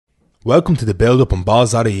Welcome to the build-up on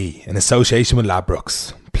balls.ie in association with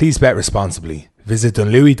Ladbrokes. Please bet responsibly. Visit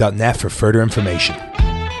dunlewy.net for further information.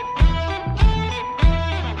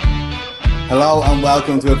 Hello and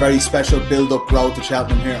welcome to a very special build-up road to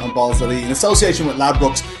Cheltenham here on balls.ie in association with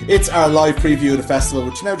Ladbrokes. It's our live preview of the festival,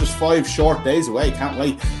 which is now just 5 short days away. Can't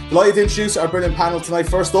wait. Delighted to introduce our brilliant panel tonight.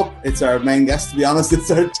 First up, it's our main guest, to be honest.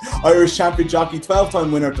 It's our Irish champion jockey,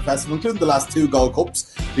 12-time winner at the festival, including the last 2 Gold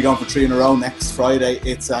Cups. Be going for 3 in a row next Friday.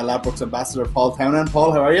 It's Ladbrokes ambassador Paul Townend.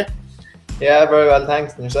 Paul, how are you? Yeah, very well,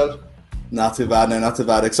 thanks. And yourself? Not too bad now, not too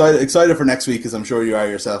bad. Excited for next week, as I'm sure you are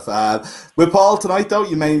yourself. With Paul tonight, though,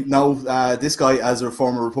 you may know this guy as a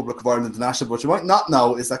former Republic of Ireland international, but you might not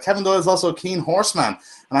know is that Kevin Doyle is also a keen horseman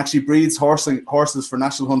and actually breeds horses for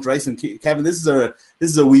National Hunt Racing. Kevin, this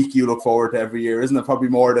is a week you look forward to every year, isn't it? Probably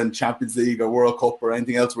more than Champions League or World Cup or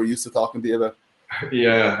anything else we're used to talking to you about.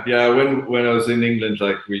 Yeah. When I was in England,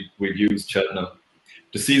 we'd use Cheltenham.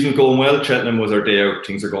 The season was going well, Cheltenham was our day out.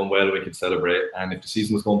 Things are going well, we could celebrate. And if the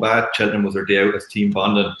season was going bad, Cheltenham was our day out as team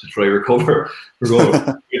bonding to try to recover. We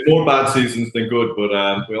had more bad seasons than good,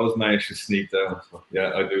 but we always managed to sneak down. So,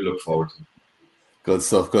 yeah, I do look forward to it. Good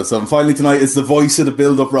stuff. And finally tonight is the voice of the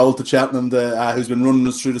build-up road to Cheltenham, who's been running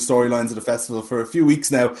us through the storylines of the festival for a few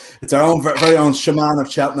weeks now. It's our own very own shaman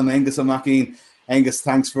of Cheltenham, Angus O'Mackeen. Angus,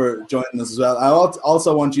 thanks for joining us as well. I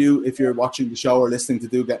also want you, if you're watching the show or listening, to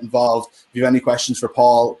do get involved. If you have any questions for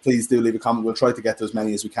Paul, please do leave a comment. We'll try to get to as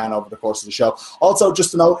many as we can over the course of the show. Also,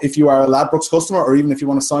 just to note, if you are a Ladbrokes customer, or even if you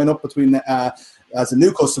want to sign up as a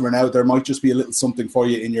new customer now, there might just be a little something for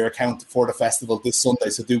you in your account for the festival this Sunday,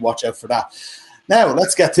 so do watch out for that. Now,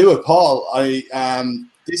 let's get to it. Paul,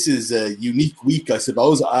 this is a unique week, I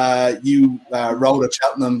suppose. You rode at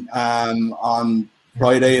Cheltenham on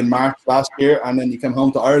Friday in March last year, and then you came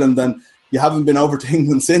home to Ireland, and you haven't been over to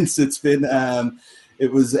England since. It's been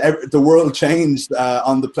the world changed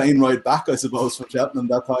on the plane ride back, I suppose, from Cheltenham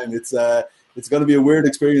that time. It's going to be a weird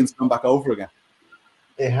experience coming back over again.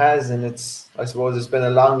 It has, and I suppose it's been a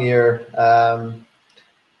long year,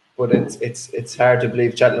 but it's hard to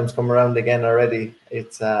believe Cheltenham's come around again already.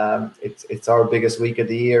 It's our biggest week of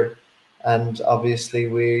the year. And obviously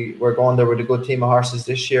we're going there with a good team of horses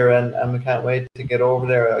this year, and we can't wait to get over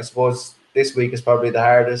there. I suppose this week is probably the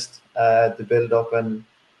hardest, the build up, and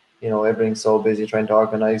everything's so busy trying to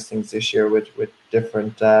organise things this year with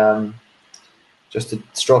different just the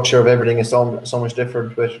structure of everything is so much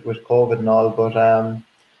different with COVID and all. But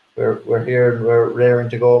we're here and we're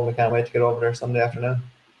raring to go, and we can't wait to get over there Sunday afternoon.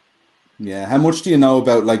 Yeah, how much do you know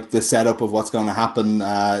about the setup of what's going to happen?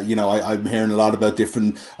 I'm hearing a lot about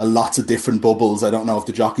lots of different bubbles. I don't know if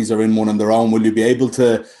the jockeys are in one on their own. Will you be able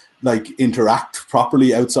to interact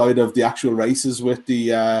properly outside of the actual races with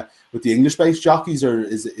the English-based jockeys, or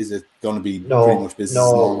is it going to be pretty much business?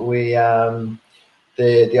 No, we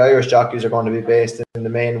the Irish jockeys are going to be based in the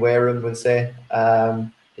main weigh room, we'll say.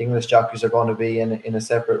 The English jockeys are going to be in a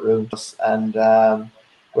separate room, and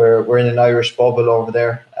we're in an Irish bubble over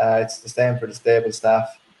there. It's the same for the stable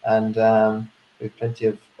staff, and we have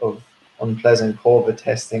plenty of unpleasant COVID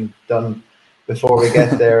testing done before we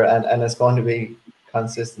get there, and it's going to be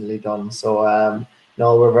consistently done. So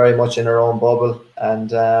no, we're very much in our own bubble,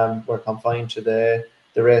 and we're confined to the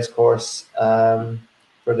race course for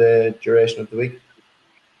the duration of the week.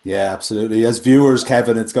 Yeah, absolutely. As viewers,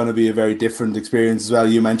 Kevin, it's going to be a very different experience as well.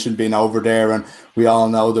 You mentioned being over there, and we all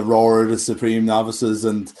know the roar of the Supreme Novices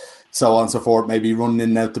and so on and so forth, maybe running in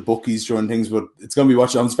and out the bookies during things, but it's going to be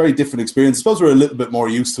watching. It's a very different experience. I suppose we're a little bit more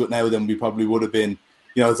used to it now than we probably would have been.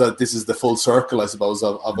 This is the full circle, I suppose,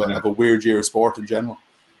 of a weird year of sport in general.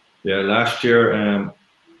 Yeah, last year I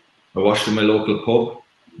watched in my local pub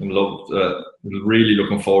and loved, really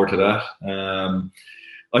looking forward to that.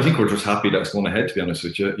 I think we're just happy that's going ahead, to be honest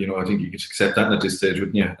with you. I think you can accept that at this stage,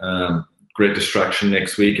 wouldn't you? Great distraction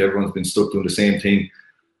next week. Everyone's been stuck doing the same thing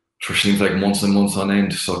for seems like months and months on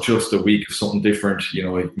end. So just a week of something different, you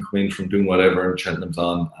can come in from doing whatever and Cheltenham's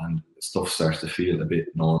on and stuff starts to feel a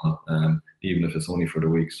bit normal, even if it's only for the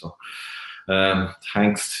week. So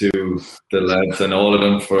thanks to the lads and all of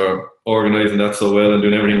them for organising that so well and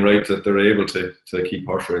doing everything right that they're able to keep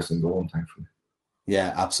horse racing going, thankfully.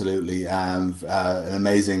 Yeah, absolutely. An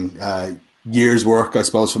amazing year's work, I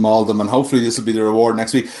suppose, from all of them, and hopefully this will be the reward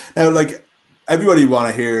next week. Now, everybody want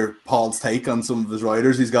to hear Paul's take on some of his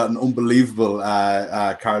riders. He's got an unbelievable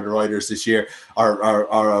card of riders this year, or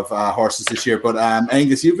of horses this year. But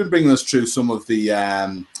Angus, you've been bringing us through some of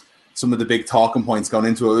the big talking points going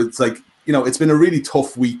into it. It's it's been a really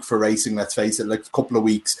tough week for racing. Let's face it, a couple of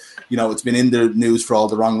weeks. It's been in the news for all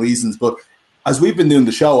the wrong reasons, but as we've been doing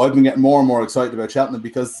the show, I've been getting more and more excited about Cheltenham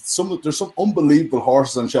because there's some unbelievable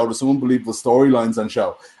horses on show. There's some unbelievable storylines on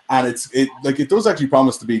show. And it does actually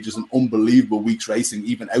promise to be just an unbelievable week's racing,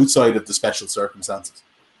 even outside of the special circumstances.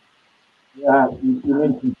 Yeah, you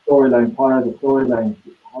mentioned storyline. What are the storylines?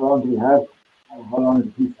 How long do we have? How long is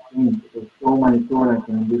the piece of thing? There's so many storylines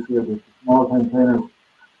in this year with small time trainers.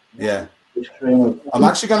 Yeah. I'm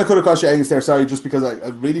actually going to cut across your Angus there, sorry, just because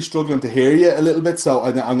I'm really struggling to hear you a little bit. So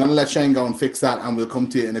I'm going to let Shane go and fix that, and we'll come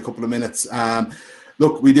to you in a couple of minutes.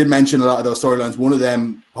 Look, we did mention a lot of those storylines. One of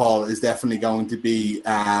them, Paul, is definitely going to be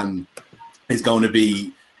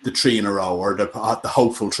the 3 in a row, or the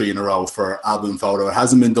hopeful 3 in a row for Album Photo. It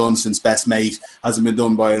hasn't been done since Best Mate, hasn't been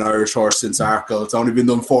done by an Irish horse since Arkle. It's only been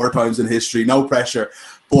done 4 times in history, no pressure.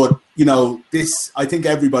 But, you know, this, I think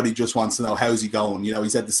everybody just wants to know, how's he going? You know,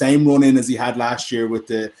 he's had the same run-in as he had last year with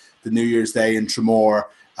the New Year's Day in Tramore.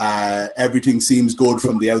 Everything seems good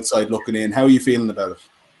from the outside looking in. How are you feeling about it?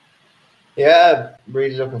 Yeah,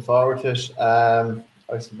 really looking forward to it.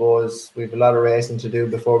 I suppose we have a lot of racing to do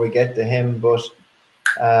before we get to him, but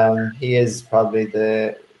he is probably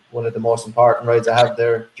one of the most important rides I have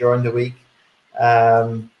there during the week.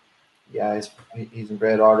 Yeah, he's in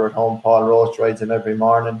great order at home. Paul Roach rides him every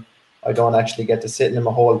morning. I don't actually get to sit in him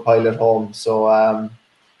a whole pile at home, so I'll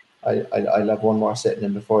have one more sitting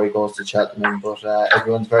in before he goes to Cheltenham. But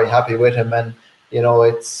everyone's very happy with him, and you know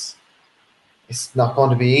it's not going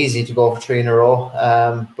to be easy to go for 3 in a row.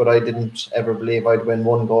 But I didn't ever believe I'd win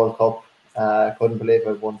 1 Gold Cup. Couldn't believe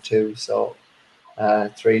I'd won 2. So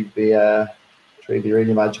 3'd be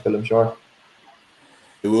really magical, I'm sure.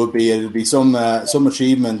 It'll be some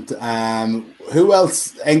achievement. Who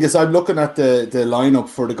else, Angus? I'm looking at the lineup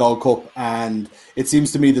for the Gold Cup, and it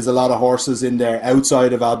seems to me there's a lot of horses in there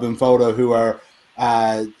outside of Album Photo who are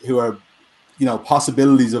you know,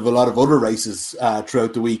 possibilities of a lot of other races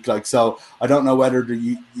throughout the week. Like, so I don't know whether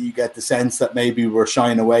you get the sense that maybe we're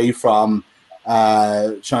shying away from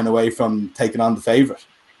taking on the favourite.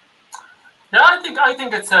 Yeah, I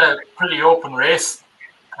think it's a pretty open race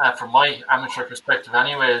from my amateur perspective.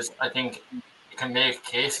 Anyways, I think you can make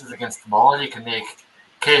cases against them all. You can make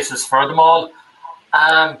cases for them all.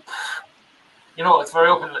 You know, it's very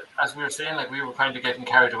open. As we were saying, like, we were kind of getting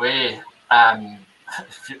carried away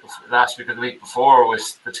last week or the week before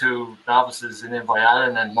with the 2 novices in Invoy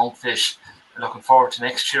and Monkfish. I'm looking forward to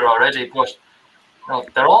next year already. But you know,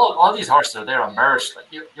 they're all these horses are there on merit. Like,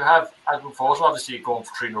 you have Album Photo obviously going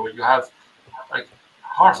for 3 in a row. You have, like, a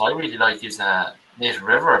horse I really like is Native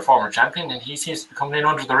River, a former champion, and he seems to be coming in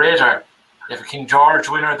under the radar. You have a King George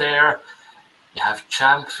winner there. You have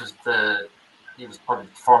Champ, he was probably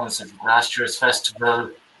the performance of last year's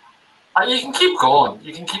festival. You can keep going,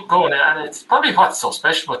 and it's probably what's so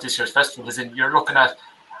special about this year's festival is you're looking at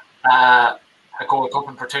a Gold Cup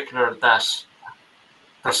in particular that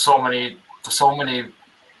there's so many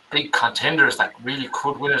big contenders that really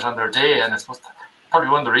could win it on their day, and it's probably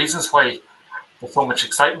one of the reasons why there's so much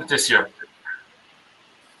excitement this year.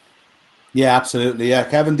 Yeah, absolutely. Yeah,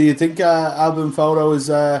 Kevin, do you think Album Photo is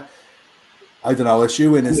I don't know, a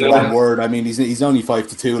shoe-in is the wrong word. I mean, he's only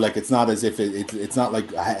 5-2. Like, it's not as if it's not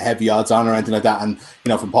like heavy odds on or anything like that. And you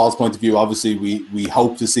know, from Paul's point of view, obviously we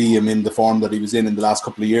hope to see him in the form that he was in the last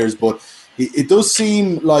couple of years. But it does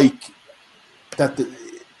seem like that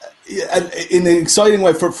in an exciting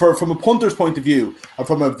way from a punter's point of view, or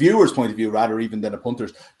from a viewer's point of view, rather even than a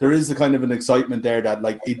punter's, there is a kind of an excitement there that,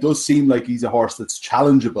 like, it does seem like he's a horse that's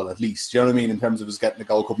challengeable, at least. Do you know what I mean? In terms of us getting the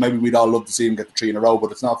Gold Cup, maybe we'd all love to see him get the 3 in a row,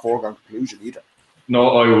 but it's not a foregone conclusion either.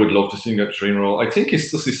 No, I would love to see him get 3 in a row. I think it's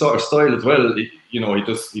just his sort of style as well.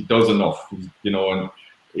 He does enough, you know, and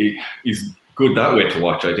he's good that way to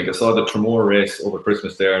watch. I think I saw the Tramore race over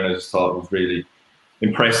Christmas there, and I just thought it was really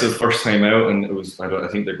impressive first time out, and it was. I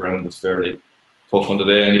think the ground was fairly tough on the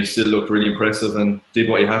day, and he still looked really impressive and did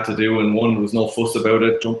what he had to do, and won. There was no fuss about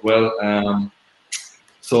it. Jumped well.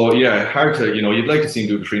 So yeah, hard to, you know, you'd like to see him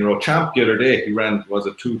do the 3 in a row. Champ the other day, he ran, was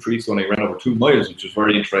it 2-3, so he ran over 2 miles, which was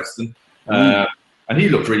very interesting. And he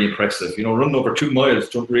looked really impressive. You know, running over 2 miles,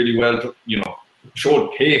 jumped really well. You know,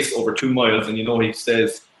 showed pace over 2 miles, and you know he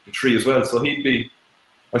stays the 3 as well. So he'd be,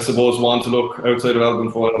 I suppose, one to look outside of Album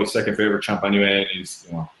Photo. His second favourite champ anyway, and he's,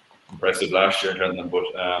 you know, impressive last year in Cheltenham. But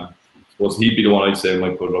I suppose he'd be the one I'd say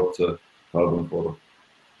might put it up to Album Photo.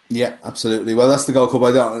 Yeah, absolutely. Well, that's the Gold Cup.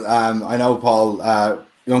 I know, Paul,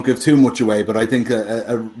 you don't give too much away, but I think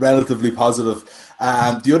a relatively positive.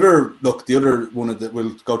 The other one that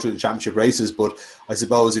we'll go through the championship races, but I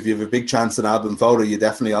suppose if you have a big chance in Album Photo, you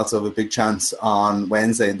definitely also have a big chance on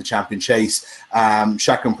Wednesday in the Champion Chase.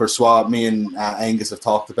 Chacun Pour Soi, me and Angus have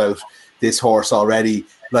talked about this horse already.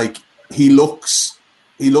 Like, he looks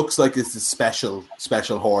he looks like it's a special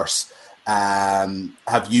horse.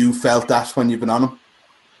 Have you felt that when you've been on him?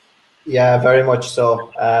 Yeah, very much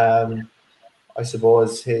so. I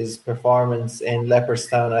suppose his performance in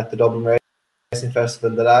Leopardstown at the Dublin Racing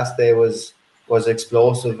Festival the last day was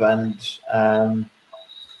explosive, and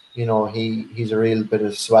he's a real bit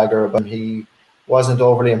of swagger about him. He wasn't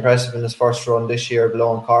overly impressive in his first run this year,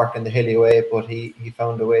 blowing Cork in the hilly way, but he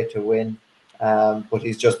found a way to win. But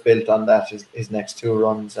he's just built on that his next 2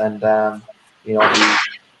 runs, and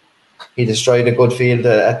he destroyed a good field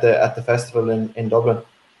at the festival in Dublin.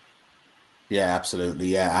 Yeah, absolutely.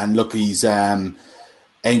 Yeah, and look, he's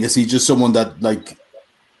Angus. He's just someone that like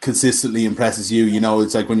consistently impresses you.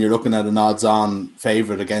 It's like when you're looking at an odds-on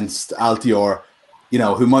favourite against Altior,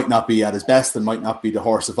 who might not be at his best and might not be the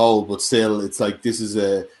horse of old, but still, it's like this is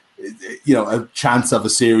a chance of a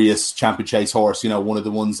serious champion chase horse. One of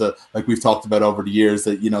the ones that like we've talked about over the years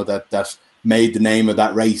that that made the name of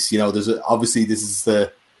that race. Obviously this is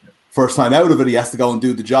the first time out of it. He has to go and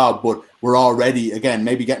do the job, but we're already again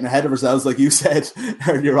maybe getting ahead of ourselves, like you said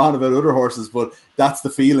earlier on about other horses. But that's the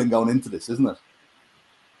feeling going into this, isn't it?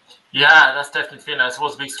 Yeah, that's definitely the feeling. I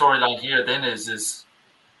suppose the big storyline here then is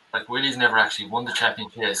like Willie's never actually won the champion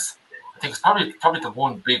chase. I think it's probably the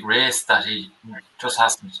one big race that he just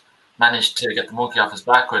hasn't managed to get the monkey off his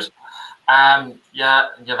back with. Yeah,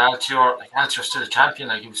 you have Altior. Like Altior's still a champion.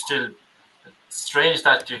 Like he was still. It's strange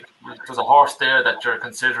that there's a horse there that you're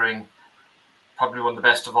considering probably one of the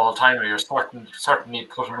best of all time, or you're certainly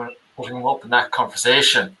putting him up in that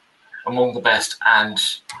conversation among the best. And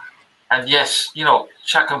yet,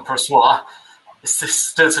 Chacun Persois is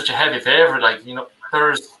still such a heavy favourite. Like,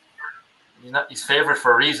 he's favourite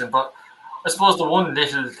for a reason. But I suppose the one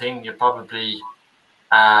little thing you probably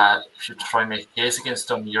should try and make a case against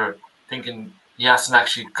him, you're thinking he hasn't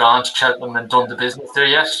actually gone to Cheltenham and done the business there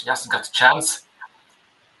yet. He hasn't got the chance.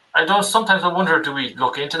 Sometimes I wonder, do we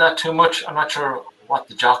look into that too much? I'm not sure what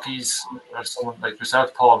the jockeys or someone like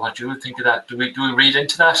yourself, Paul, what you would think of that. Do we read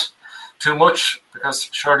into that too much? Because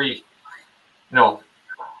surely,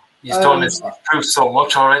 he's done his proof so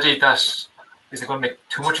much already that is it going to make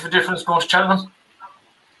too much of a difference going to Cheltenham?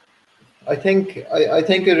 I think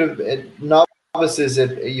novices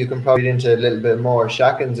you can probably read into a little bit more.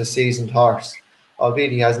 Chacun's a seasoned horse,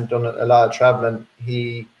 albeit he hasn't done a lot of travelling.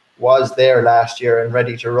 He was there last year and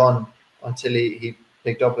ready to run until he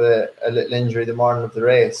picked up a little injury the morning of the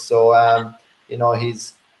race. So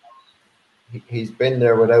he's been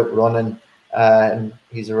there without running, and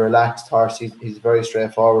he's a relaxed horse. He's a very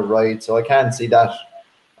straightforward ride, so I can't see that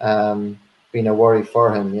being a worry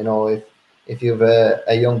for him. If you have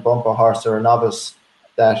a young bumper horse or a novice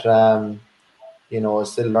that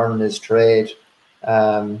is still learning his trade,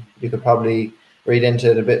 you could probably read into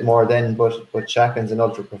it a bit more then. But Chacun's an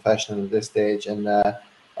ultra professional at this stage, and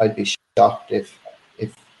I'd be shocked if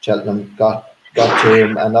Cheltenham got to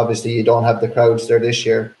him. And obviously you don't have the crowds there this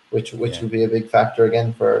year, which will be a big factor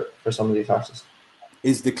again for some of these horses.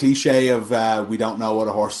 Is the cliche of we don't know what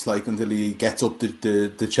a horse is like until he gets up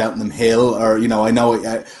the Cheltenham hill, or I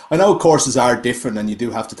know courses are different and you do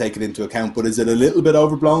have to take it into account, but is it a little bit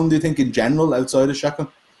overblown, do you think, in general outside of Chacun?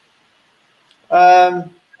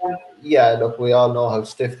 Yeah, look, we all know how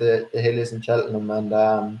stiff the hill is in Cheltenham, and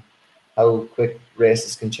how quick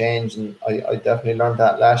races can change, and I definitely learned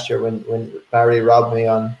that last year when Barry robbed me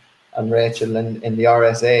on Rachel in the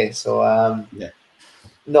RSA. So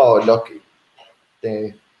no, look,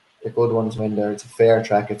 the good ones win there. It's a fair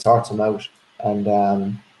track. It sorts them out, and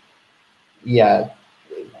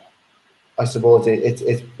I suppose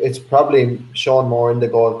it's probably shown more in the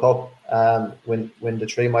Gold Cup when the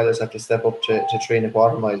 3 milers have to step up to 3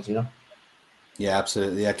 1/4 miles. Yeah,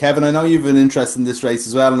 absolutely. Yeah, Kevin, I know you've an interest in this race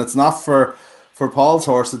as well, and it's not for Paul's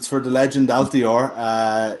horse; it's for the legend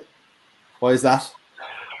Altior. Why is that?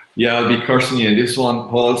 Yeah, I'll be cursing you in this one,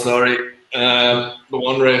 Paul. Sorry. The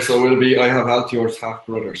one race I have Altior's half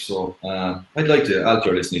brother, so I'd like to.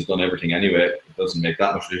 Altior, listen, he's done everything anyway. It doesn't make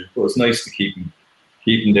that much difference, but it's nice to keep him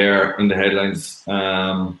there in the headlines.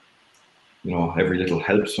 Every little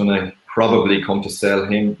helps when I probably come to sell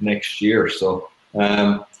him next year. So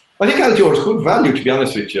I think Altior is good value, to be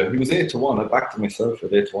honest with you. He was 8-1. I backed him myself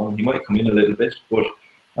at 8-1. He might come in a little bit, but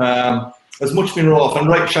as much been off. And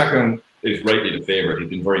right, Chacun is rightly the favourite. He's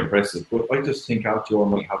been very impressive, but I just think Altior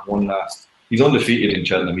might have one last. He's undefeated in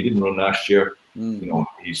Cheltenham. He didn't run last year.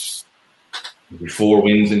 He's 4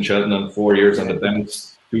 wins in Cheltenham, 4 years on the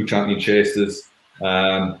bounce, 2 champion chases.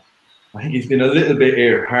 I think he's been a little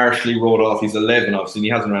bit harshly wrote off. He's 11, obviously, and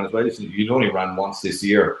he hasn't ran as well. He's only ran once this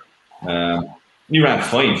year. He ran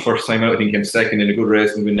fine first time out. I think he came second in a good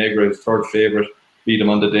race with Negra, his 3rd favourite, beat him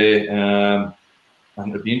on the day.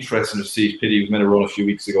 and it'd be interesting to see. Pity he was meant to run a few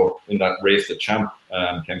weeks ago in that race that Champ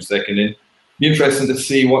came second in. Be interesting to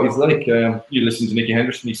see what he's like. You listen to Nicky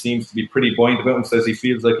Henderson; he seems to be pretty buoyant about him. Says he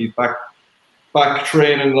feels like he's back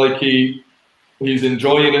training, like he's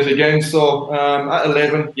enjoying it again. So at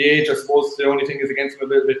 11, the age, I suppose the only thing is against him a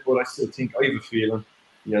little bit, but I still think I have a feeling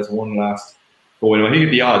he has one last go. Anyway, I think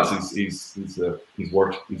at the odds, he's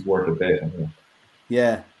worth a bet. Anyway.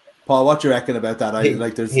 Yeah, Paul, what do you reckon about that?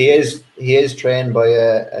 He is trained by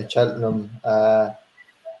a Cheltenham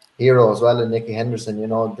hero as well, and Nicky Henderson. You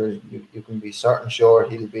know, you can be certain sure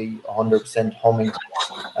he'll be 100% humming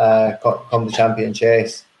come the champion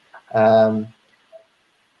chase.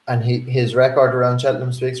 And his record around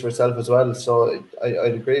Cheltenham speaks for itself as well. So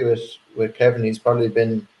I'd agree with Kevin. He's probably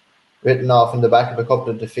been written off in the back of a couple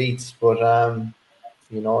of defeats, but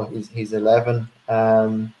you know, he's 11.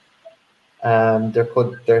 He'll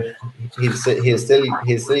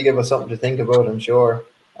still give us something to think about, I'm sure.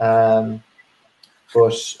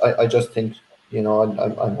 But I just think, you know,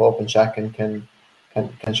 I'm hoping Shacken can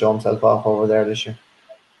show himself off over there this year.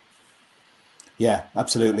 Yeah,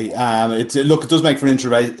 absolutely. It does make for an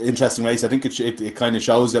interesting race. I think it kind of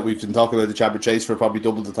shows that we've been talking about the Champion Chase for probably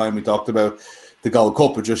double the time we talked about the Gold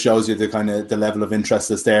Cup. It just shows you the level of interest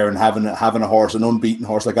that's there, and having a horse, an unbeaten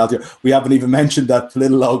horse like Altier. We haven't even mentioned that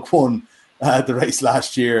Little Oak won the race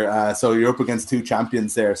last year, so you're up against two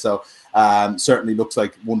champions there. So certainly looks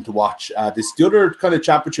like one to watch. The other kind of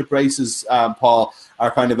championship races, Paul, are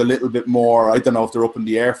kind of a little bit more. I don't know if they're up in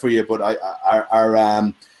the air for you, but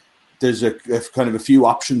there's a kind of a few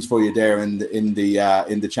options for you there in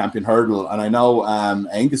the Champion Hurdle, and I know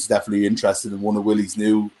Angus is definitely interested in one of Willie's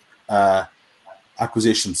new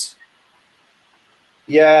acquisitions.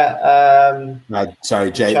 Yeah. Sorry,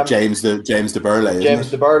 James de Burley. James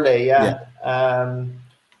de Burley, yeah.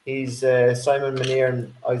 He's Simon Menier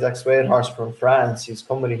and Isaac Swade horse from France. He's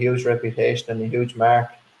come with a huge reputation and a huge mark.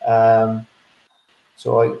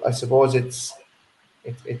 So I suppose it's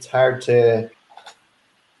hard to.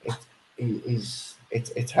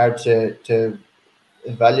 It's hard to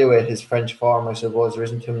evaluate his French form. I suppose there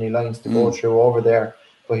isn't too many lines to go through over there,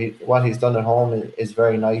 but what he's done at home is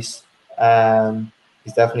very nice.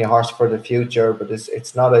 He's definitely a horse for the future, but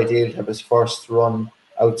it's not ideal to have his first run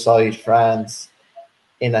outside France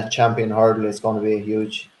in a Champion Hurdle. Is going to be a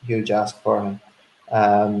huge ask for him.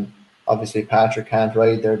 Obviously Patrick can't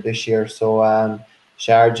ride there this year, so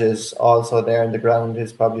Sharjah's also there in the ground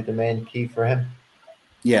is probably the main key for him.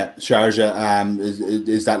 Yeah, Sharjah.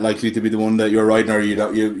 Is that likely to be the one that you're riding, or you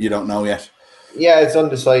don't know yet? Yeah, it's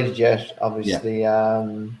undecided yet. Obviously,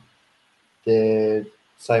 the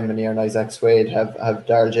Simon Menier and Isaac Swade have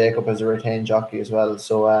Daryl Jacob as a retained jockey as well.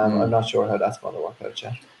 So I'm not sure how that's going to work out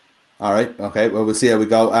yet. All right. Okay. Well, we'll see how we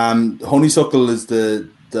go. Honeysuckle is the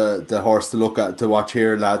horse to watch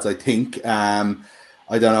here, lads. I think. I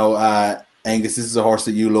don't know, Angus. This is a horse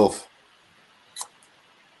that you love.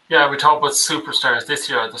 Yeah, we talk about superstars this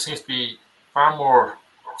year. There seems to be far more,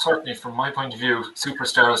 certainly from my point of view,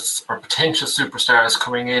 superstars or potential superstars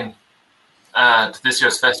coming in to this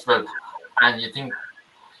year's festival. And you think,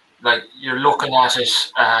 like, you're looking at it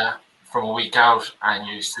from a week out, and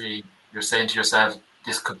you're saying to yourself,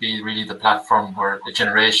 this could be really the platform where a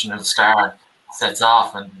generational star sets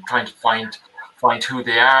off, and trying to find who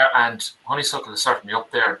they are. And Honeysuckle is certainly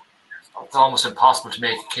up there. It's almost impossible to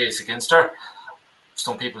make a case against her.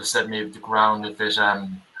 Some people have said maybe the ground, if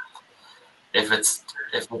it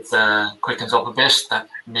quickens up a bit, that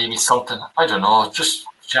maybe something, I don't know, just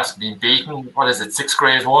has been beaten. What is it, 6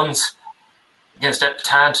 grade ones against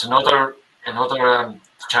Epitant, another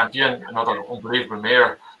champion, another unbelievable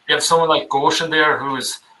mare. You have someone like Goshen there,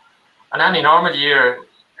 who's in any normal year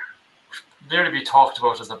nearly be talked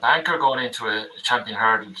about as a banker going into a Champion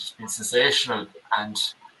Hurdle. It's been sensational, and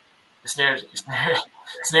it's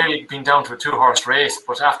nearly been down to a 2-horse race.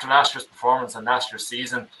 But after last year's performance and last year's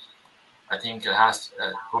season, I think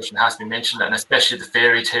Goshen has been mentioned, and especially the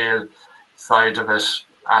fairy tale side of it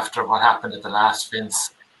after what happened at the last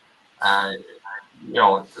Vince.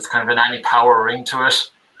 There's kind of an any power ring to it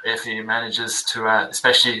if he manages to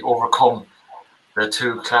especially overcome the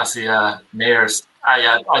 2 classy mares.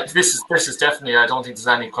 This is definitely, I don't think there's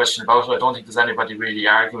any question about it. I don't think there's anybody really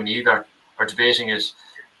arguing either or debating it,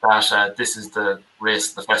 that this is the race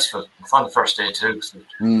of the festival. It's on the first day too, so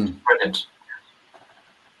brilliant.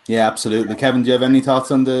 Yeah, absolutely. Kevin, do you have any thoughts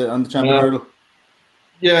on the Champion Hurdle?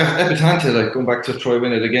 Yeah, Epitante, like going back to Troy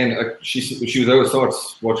Winnett again, she was out of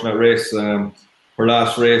sorts watching that race. Her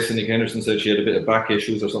last race, and Nick Henderson said she had a bit of back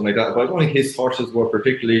issues or something like that. But I don't think his horses were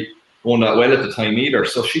particularly going that well at the time either.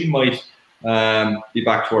 So she might be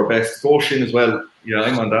back to her best. Goshen as well,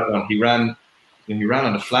 I'm on that one. He ran, he ran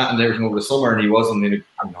on the flat and everything over the summer, and he wasn't he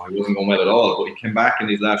wasn't going well at all. But he came back in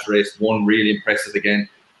his last race, won, really impressive again,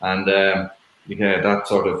 and that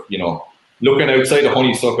sort of looking outside the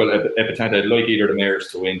honeysuckle epithet, I'd like either of the mares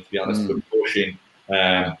to win. To be honest, with pushing,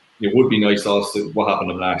 it would be nice also what happened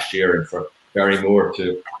to him last year, and for Gary Moore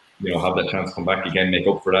to have that chance to come back again, make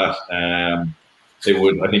up for that. They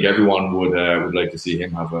would. I think everyone would like to see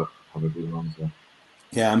him have a good run as well.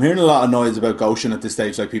 Yeah, I'm hearing a lot of noise about Goshen at this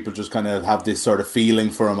stage. Like, people just kind of have this sort of feeling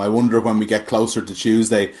for him. I wonder when we get closer to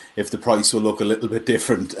Tuesday if the price will look a little bit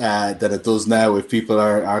different than it does now, if people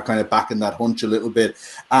are kind of backing that hunch a little bit.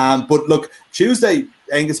 But look, Tuesday,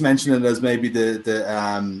 Angus mentioned it as maybe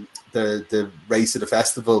the race of the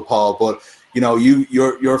festival, Paul. But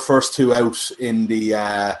your first two out in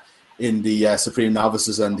the Supreme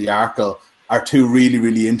Novices and the Arkle are two really,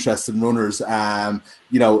 really interesting runners.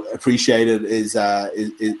 Appreciated is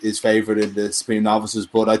favourite in the Supreme Novices,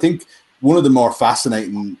 but I think one of the more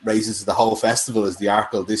fascinating races of the whole festival is the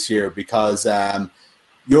Arkle this year, because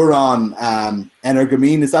you're on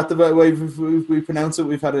Energamine. Is that the way we pronounce it?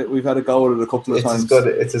 We've had a go at it a couple of times.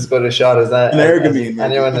 It's as good a shot as that. Energamine.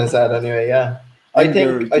 Anyone has had anyway. Yeah. I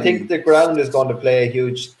think the ground is going to play a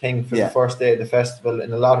huge thing for the first day of the festival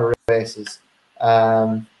in a lot of races.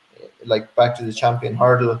 Like back to the champion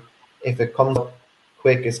hurdle, if it comes up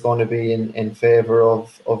quick, it's going to be in favour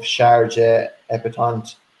of Sharjah,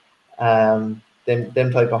 Epatante,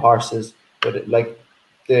 them type of horses. But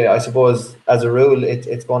I suppose as a rule,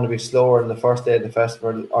 it's going to be slower in the first day of the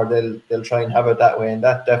festival, or they'll try and have it that way, and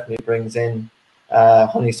that definitely brings in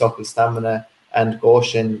Honeysuckle Stamina and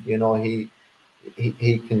Goshen.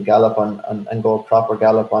 He can gallop and go proper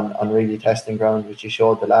gallop on really testing ground, which he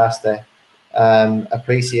showed the last day.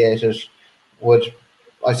 Appreciated would,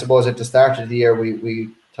 I suppose, at the start of the year we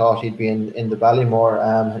thought he'd be in the Ballymore.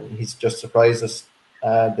 He's just surprised us.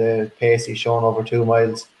 The pace he's shown over 2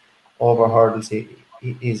 miles over hurdles.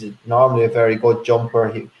 He's normally a very good jumper.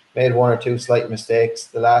 He made one or two slight mistakes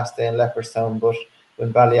the last day in Leopardstown, but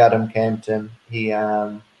when Ballyadam came to him,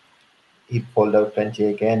 he pulled out plenty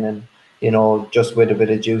again. And just with a bit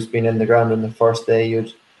of juice being in the ground on the first day,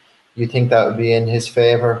 you think that would be in his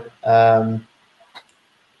favour.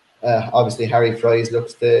 Obviously, Harry Fries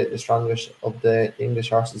looks the strongest of the English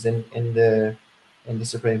horses in the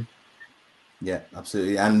Supreme. Yeah,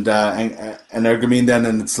 absolutely. And Energamine then,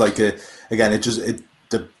 and it's like the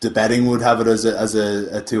betting would have it as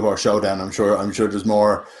a 2-horse showdown. I'm sure there's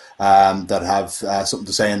more that have something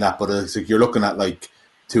to say in that, but it's like you're looking at like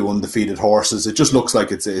 2 undefeated horses. It just looks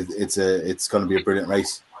like it's going to be a brilliant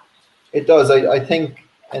race. It does. I think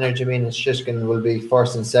Energamine and Shishkin will be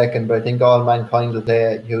first and second, but I think All Mankind will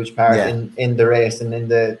play a huge part in the race and in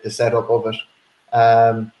the setup of it.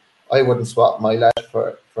 I wouldn't swap my lad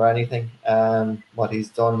for anything. What he's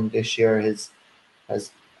done this year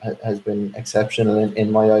has been exceptional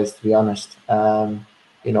in my eyes, to be honest. I'm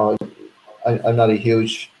not a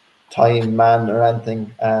huge time man or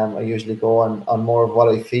anything. I usually go on more of what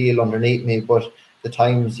I feel underneath me, but the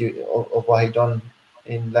times of what he done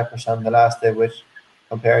in Leopardstown the last day with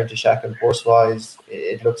comparing to Shaq and Force-wise,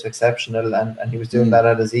 it looks exceptional, and he was doing that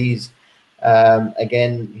at his ease.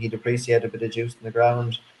 Again, he'd appreciate a bit of juice in the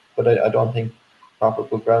ground, but I don't think proper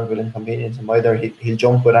good ground will inconvenience him either. He'll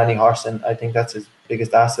jump with any horse, and I think that's his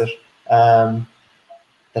biggest asset, that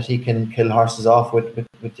he can kill horses off with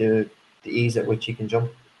the ease at which he can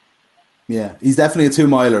jump. Yeah, he's definitely a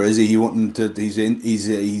 2-miler, is he? He wouldn't. He's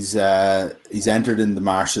entered in the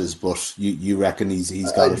marshes, but you reckon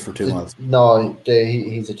he's got it for 2 miles? No,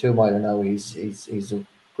 he's a 2-miler now. He's a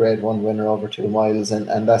Grade 1 winner over 2 miles,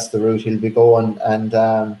 and that's the route he'll be going. And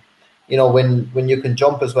when you can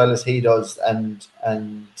jump as well as he does and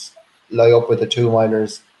lie up with the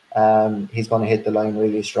 2-milers, he's going to hit the line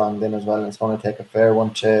really strong then as well. And it's going to take a fair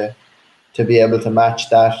one to be able to match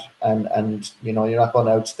that, and you're not going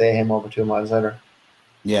to outstay him over 2 miles either.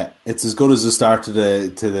 Yeah, it's as good as the start to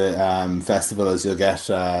the festival as you'll get,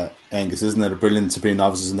 Angus, isn't it? A brilliant Supreme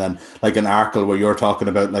Novices, and then like an Arkle where you're talking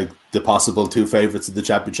about like the possible 2 favourites of the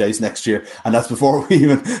Champion Chase next year, and that's before we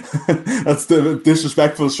even that's the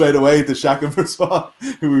disrespectful straight away to Shaq and Francois,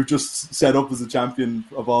 who we've just set up as a champion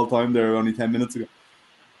of all time there only 10 minutes ago.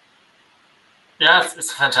 Yeah,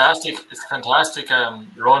 it's a fantastic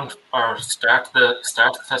run or start the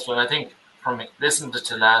festival. And I think from listening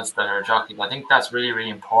to lads that are jockeys, I think that's really, really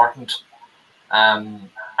important.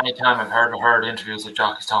 Anytime I've heard interviews with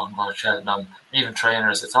jockeys talking about Cheltenham, even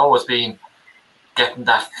trainers, it's always been getting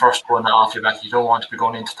that first one off your back. You don't want to be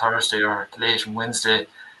going into Thursday or late on Wednesday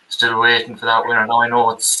still waiting for that winner. Now I know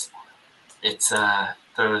it's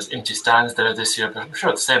there's empty stands there this year, but I'm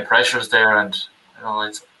sure the same pressure's there, and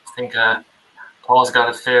I think Paul's got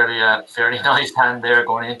a fairly nice hand there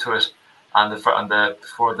going into it,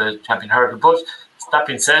 before the champion hurdle. But that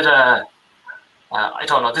being said, I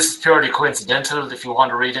don't know. This is purely coincidental if you want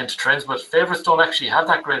to read into trends, but favourites don't actually have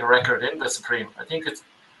that great a record in the Supreme. I think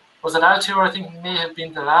was it Altior? I think may have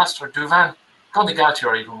been the last, or Duvan. I don't think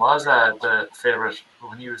Altior even was the favourite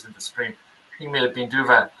when he was in the Supreme. I think it may have been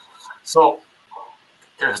Duvan. So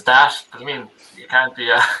there's that. But I mean, you can't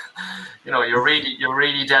be, you're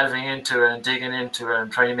really delving into it and digging into it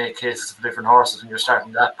and trying to make cases for different horses when you're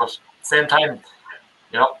starting that. But at the same time,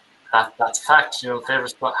 that's a fact.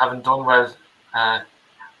 Favourites haven't done well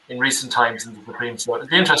in recent times in the Supreme. So it'll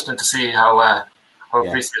be interesting to see how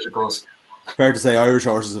appreciated it goes. Fair to say Irish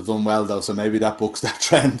horses have done well, though, so maybe that books that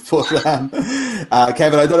trend. But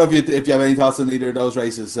Kevin, I don't know if you have any thoughts on either of those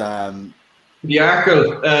races. The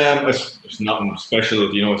Arkle, it's nothing special.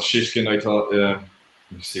 It's Shishkin. I thought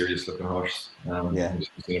he's a serious looking horse. He's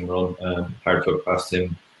seen him run. Hard to past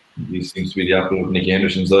him. He seems to be the apple of Nicky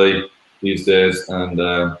Henderson's eye these days, and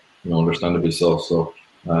understandably so. So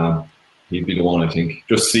he'd be the one, I think.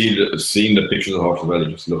 Just seeing the pictures of the horse as well,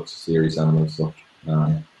 he just looks a serious animal. So.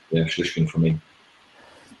 Shishkin for me.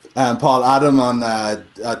 Paul, Adam on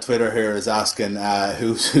Twitter here is asking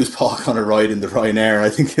who's Paul going to ride in the Ryanair. I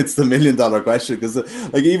think it's the $1 million question, because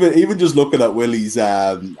even just looking at Willie's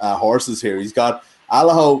horses here, he's got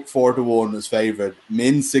Allaho 4-1 as favourite,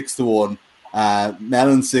 Min 6-1,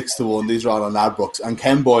 Mellon 6-1. These are all on Ladbrokes, and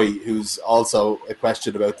Kenboy, who's also a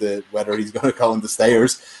question about whether he's going to go in the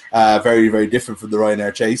stayers. Very, very different from the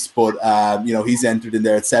Ryanair Chase, but he's entered in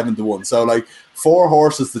there at 7-1. So 4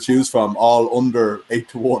 horses to choose from, all under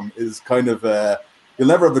 8-1, is kind of you'll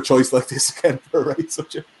never have a choice like this again for a race,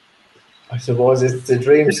 would you? I suppose it's a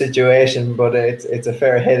dream situation, but it's a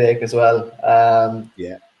fair headache as well.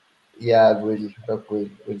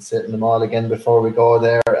 We'll sit in them all again before we go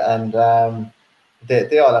there, and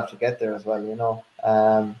they all have to get there as well.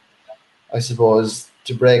 I suppose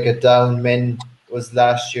to break it down, Min was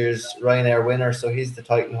last year's Ryanair winner, so he's the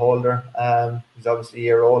title holder. He's obviously a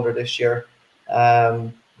year older this year.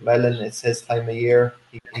 Mellon, it's his time of year.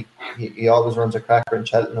 He always runs a cracker in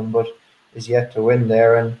Cheltenham, but is yet to win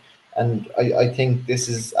there. And I think this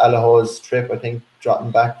is Allaho's trip. I think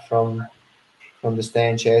dropping back from the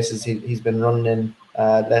staying chases he's been running in,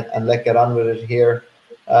 let get on with it here.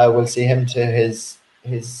 We'll see him to his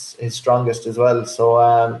strongest as well.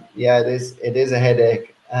 So it is a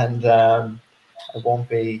headache, and I won't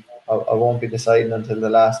be deciding until the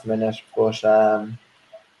last minute, but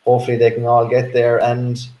hopefully they can all get there,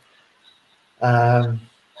 and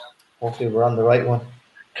hopefully we're on the right one.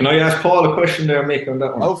 Can I ask Paul a question there, Mick, on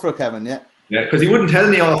that one? Oh, for Kevin, yeah. Yeah, because he wouldn't tell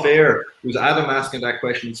me off air. It was Adam asking that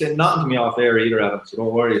question. He said nothing to me off air either, Adam, so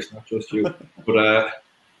don't worry, it's not just you. But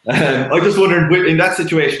I just wondered, in that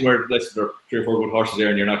situation where there are 3 or 4 good horses there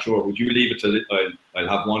and you're not sure, would you leave it till I'll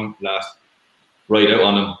have one last ride out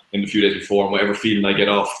on them in the few days before, and whatever feeling I get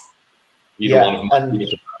off either one of them?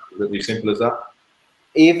 Is it as simple as that?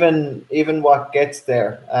 Even what gets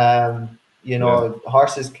there,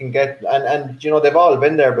 horses can get, and they've all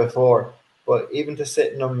been there before, but even to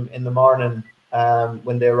sit in them in the morning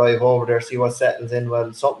when they arrive over there, see what settles in,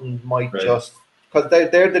 well, something might just, because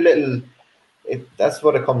they're the little, that's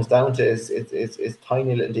what it comes down to, is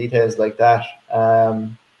tiny little details like that,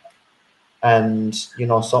 and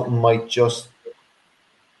something might just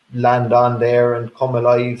land on there and come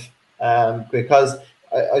alive, because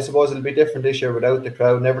I suppose it'll be different this year without the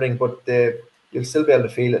crowd and everything, but you'll still be able to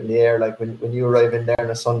feel it in the air. Like when you arrive in there on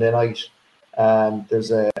a Sunday night,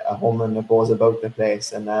 there's a humming that goes about the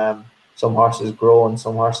place, and some horses grow and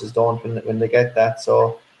some horses don't when they get that.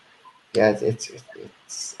 So yeah,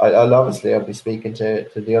 I'll be speaking to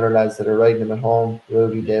the other lads that are riding them at home: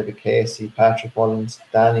 Rudy, David Casey, Patrick Mullins,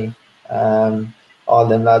 Danny, all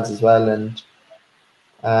them lads as well, and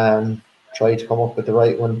try to come up with the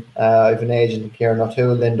right one. I have an agent, Kieran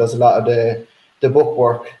O'Toole, then does a lot of the book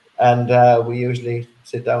work, and we usually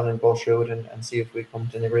sit down and go through it and see if we come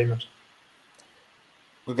to an agreement.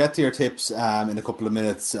 We'll get to your tips in a couple of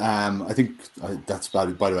minutes. I think that's, by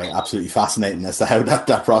the way, absolutely fascinating as to how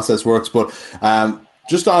that process works. But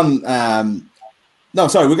just on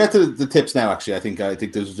we'll get to the tips now. Actually, I think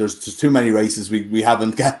there's just too many races we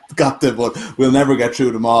haven't got to, but we'll never get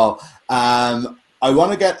through them all. I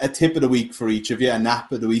want to get a tip of the week for each of you. A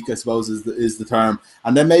nap of the week, I suppose, is the term,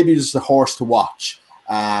 and then maybe just a horse to watch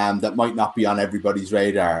that might not be on everybody's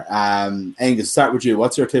radar. Angus, start with you.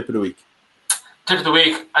 What's your tip of the week? Tip of the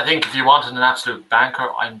week, I think if you wanted an absolute banker,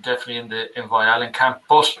 I'm definitely in the Envoy Allen camp,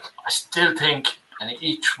 but I still think an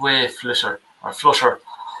each way flutter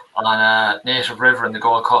on a Native River in the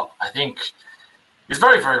Gold Cup, I think is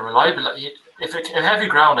very, very reliable. if heavy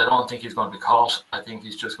ground, I don't think he's going to be caught. I think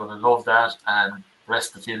he's just going to love that, and the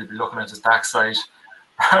rest of the field will be looking at his backside,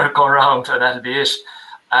 going around, and that'll be it.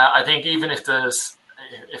 I think even if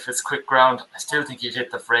it's quick ground, I still think he'd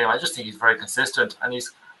hit the frame. I just think he's very consistent, and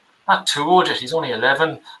he's not too old yet. He's only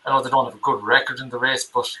 11. I know they don't have a good record in the race,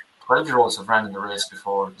 but 12-year-olds have ran in the race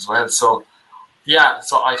before as well. So, yeah,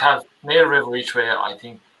 so I'd have Mail River each way. I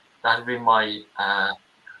think that would be my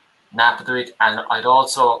nap of the week. And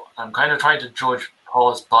I'm kind of trying to judge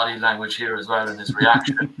Paul's body language here as well and his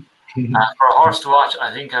reaction. For a horse to watch,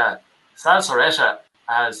 I think Salsoretta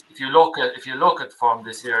has, if you look at form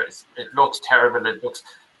this year, it looks terrible. It looks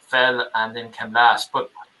fell and then came last. But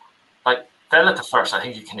like fell at the first, I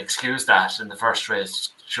think you can excuse that in the first race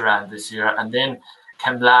she ran this year, and then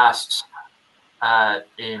came last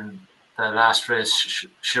in the last race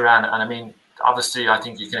she ran. And I mean, obviously, I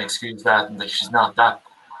think you can excuse that, and like she's not that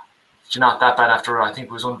bad after. I think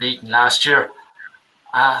it was unbeaten last year.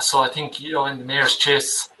 So I think in the Mayor's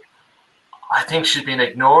Chase, I think she's been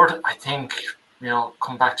ignored. I think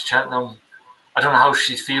come back to Cheltenham. I don't know how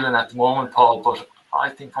she's feeling at the moment, Paul, but I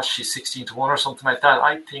think that she's 16-1 or something like that.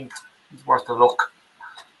 I think it's worth a look.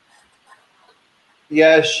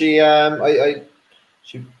 Yeah, she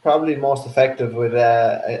she's probably most effective with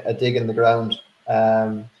a dig in the ground.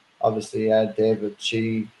 Obviously, David,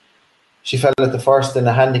 she fell at the first in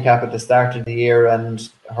a handicap at the start of the year,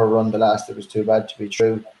 and her run the last, it was too bad to be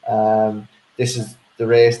true. This is the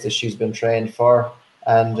race that she's been trained for,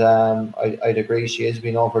 and I'd agree she is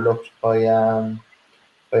being overlooked by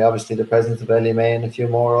obviously the presence of Ellie May and a few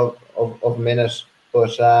more of minute.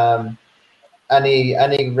 But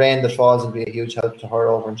any rain that falls will be a huge help to her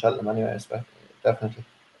over in Cheltenham anyway, I expect, definitely.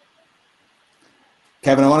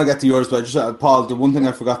 Kevin, I want to get to yours, but just Paul, the one thing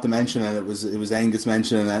I forgot to mention, and it was Angus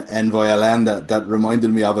mentioning NVLN that reminded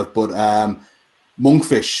me of it. But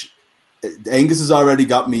Monkfish, Angus has already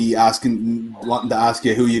got me wanting to ask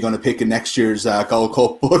you who you're going to pick in next year's Gold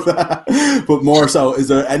Cup. But more so,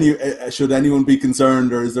 should anyone be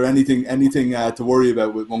concerned, or is there anything to worry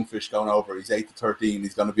about with Monkfish going over? He's 8-13.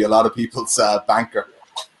 He's going to be a lot of people's banker.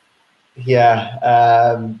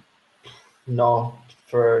 Yeah, no,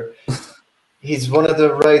 he's one of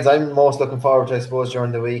the rides I'm most looking forward to, I suppose,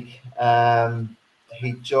 during the week.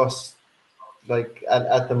 He just, like,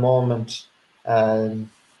 at the moment, the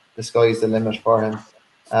sky's the limit for him.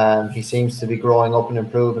 He seems to be growing up and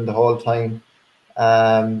improving the whole time.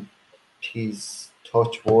 He's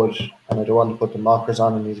touch wood, and I don't want to put the mockers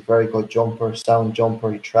on him. He's a very good jumper, sound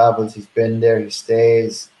jumper. He travels, he's been there, he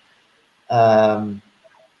stays.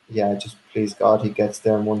 Yeah, just please God, he gets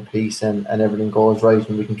there in one piece and everything goes right,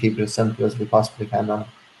 and we can keep it as simple as we possibly can now.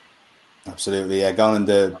 Absolutely, yeah. Gone in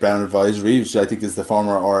the Brown Advisory, which I think is the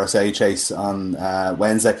former RSA chase on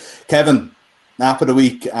Wednesday. Kevin, nap of the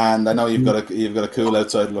week, and I know you've got a cool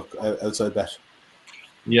outside bet.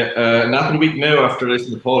 Yeah, nap of the week now after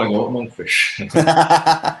listening to Paul and Monkfish.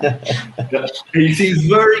 He seems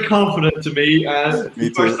very confident to me, and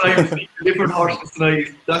first time seeing different horses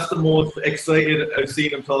tonight. That's the most excited I've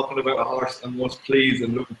seen him talking about a horse, and most pleased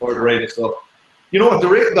and looking forward to riding stuff. You know what,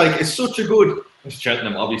 it's such a good, it's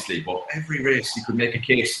Cheltenham obviously, but every race you could make a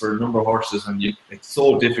case for a number of horses, and it's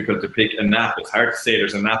so difficult to pick a nap. It's hard to say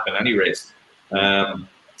there's a nap in any race.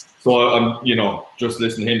 So I'm, just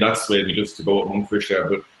listening to him, that's swayed me just to go with Monkfish there.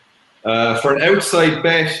 But for an outside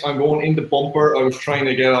bet, I'm going in the bumper. I was trying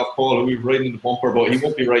to get off Paul, who was riding in the bumper, but he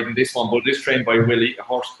won't be riding this one. But it is trained by Willie, a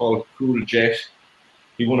horse called Cool Jet.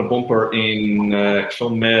 He won a bumper in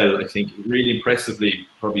Clonmel, I think, really impressively,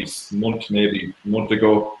 probably a month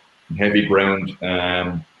ago, in heavy ground.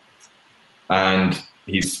 And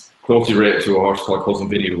he's closely related to a horse called Cousin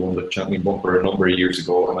Vinny, who won the champion bumper a number of years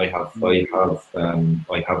ago. And I have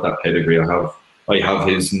that pedigree. I have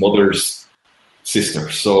his mother's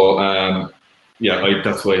sister. So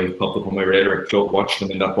that's why he popped up on my radar. Club watched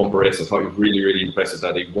him in that bumper race. I thought he was really, really impressive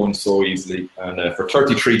that he won so easily. And for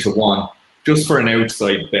 33-1, just for an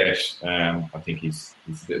outside bet, I think he's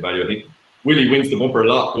a bit of value. I think Willie wins the bumper a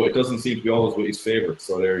lot, but it doesn't seem to be always with his favourite.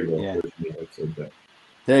 So there you go. Yeah.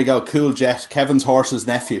 There you go. Cool Jet, Kevin's horse's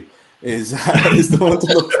nephew, is the one to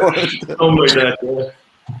look for. Oh my God!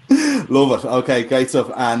 Yeah. Love it. Okay, great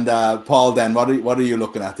stuff. And Paul, then what are you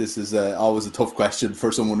looking at? This is always a tough question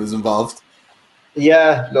for someone who's involved.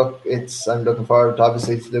 Yeah, look, I'm looking forward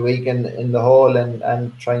obviously to the week in the hole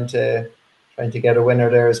and trying to get a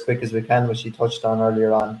winner there as quick as we can, which you touched on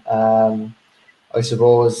earlier on. I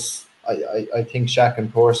suppose I think Shaq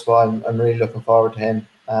and Porspa, I'm really looking forward to him.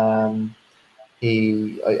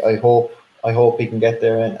 I hope he can get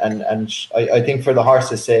there, and I think for the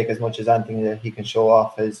horse's sake, as much as anything, that he can show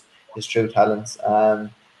off his true talents.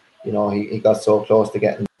 he got so close to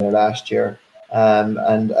getting there last year.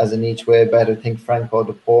 And as an each way bet, I think Franco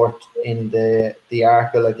de Port in the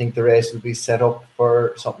Arkle, I think the race will be set up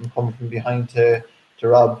for something coming from behind to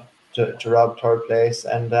rob third place.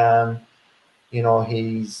 And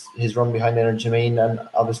his run behind Energy and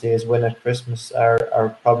obviously his win at Christmas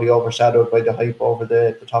are probably overshadowed by the hype over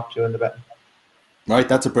the top two in the betting. Right,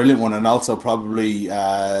 that's a brilliant one, and also probably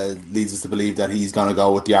leads us to believe that he's going to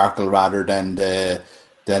go with the Arkle rather than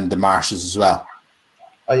the Marshes as well.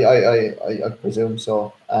 I presume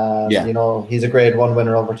so. He's a Grade 1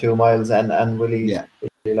 winner over 2 miles, and really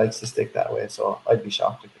likes to stick that way. So I'd be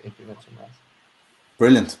shocked if he went somewhere else.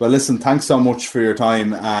 Brilliant. Well, listen, thanks so much for your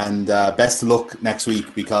time, and best of luck next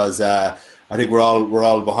week, because I think we're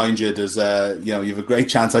all behind you. There's you have a great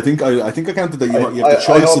chance. I think I counted that you have the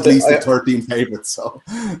choice at least of 13 favourites. So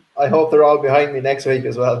I hope they're all behind me next week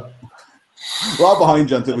as well. We're all behind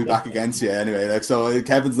you until we're back against you anyway. So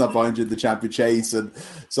Kevin's not behind you in the champion chase and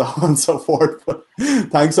so on and so forth. But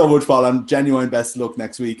thanks so much, Paul, and genuine best of luck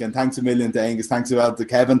next week. And thanks a million to Angus. Thanks about to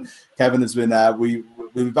Kevin. Kevin has been we'll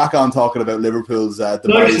be back on talking about Liverpool's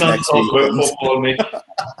demise next week. About football, mate.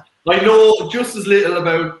 I know just as little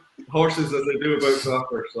about horses as I do about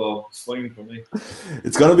soccer, so it's fine for me.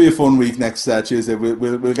 It's going to be a fun week next Tuesday.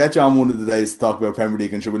 We'll get you on one of the days to talk about Premier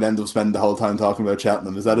League, and sure we'll end up spending the whole time talking about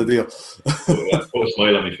Cheltenham. Is that a deal? Put a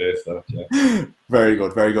smile on my face, though. Yeah. Very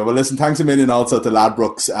good, very good. Well, listen, thanks a million also to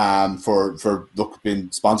Ladbrokes for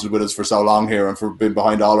being sponsored with us for so long here and for being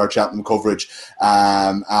behind all our Cheltenham coverage.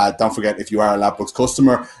 Don't forget, if you are a Ladbrokes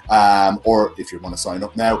customer or if you want to sign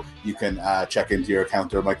up now, you can check into your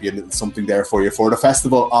account. There might be a little something there for you for the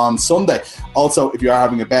festival on Sunday. Also, if you are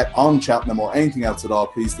having a bet on Cheltenham or anything else at all,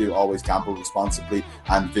 please do always gamble responsibly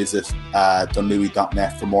and visit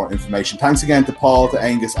dunlewy.net for more information. Thanks again to Paul, to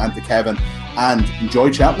Angus and to Kevin, and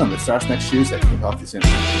enjoy Cheltenham. It starts next Tuesday. We'll talk to you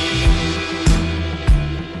soon.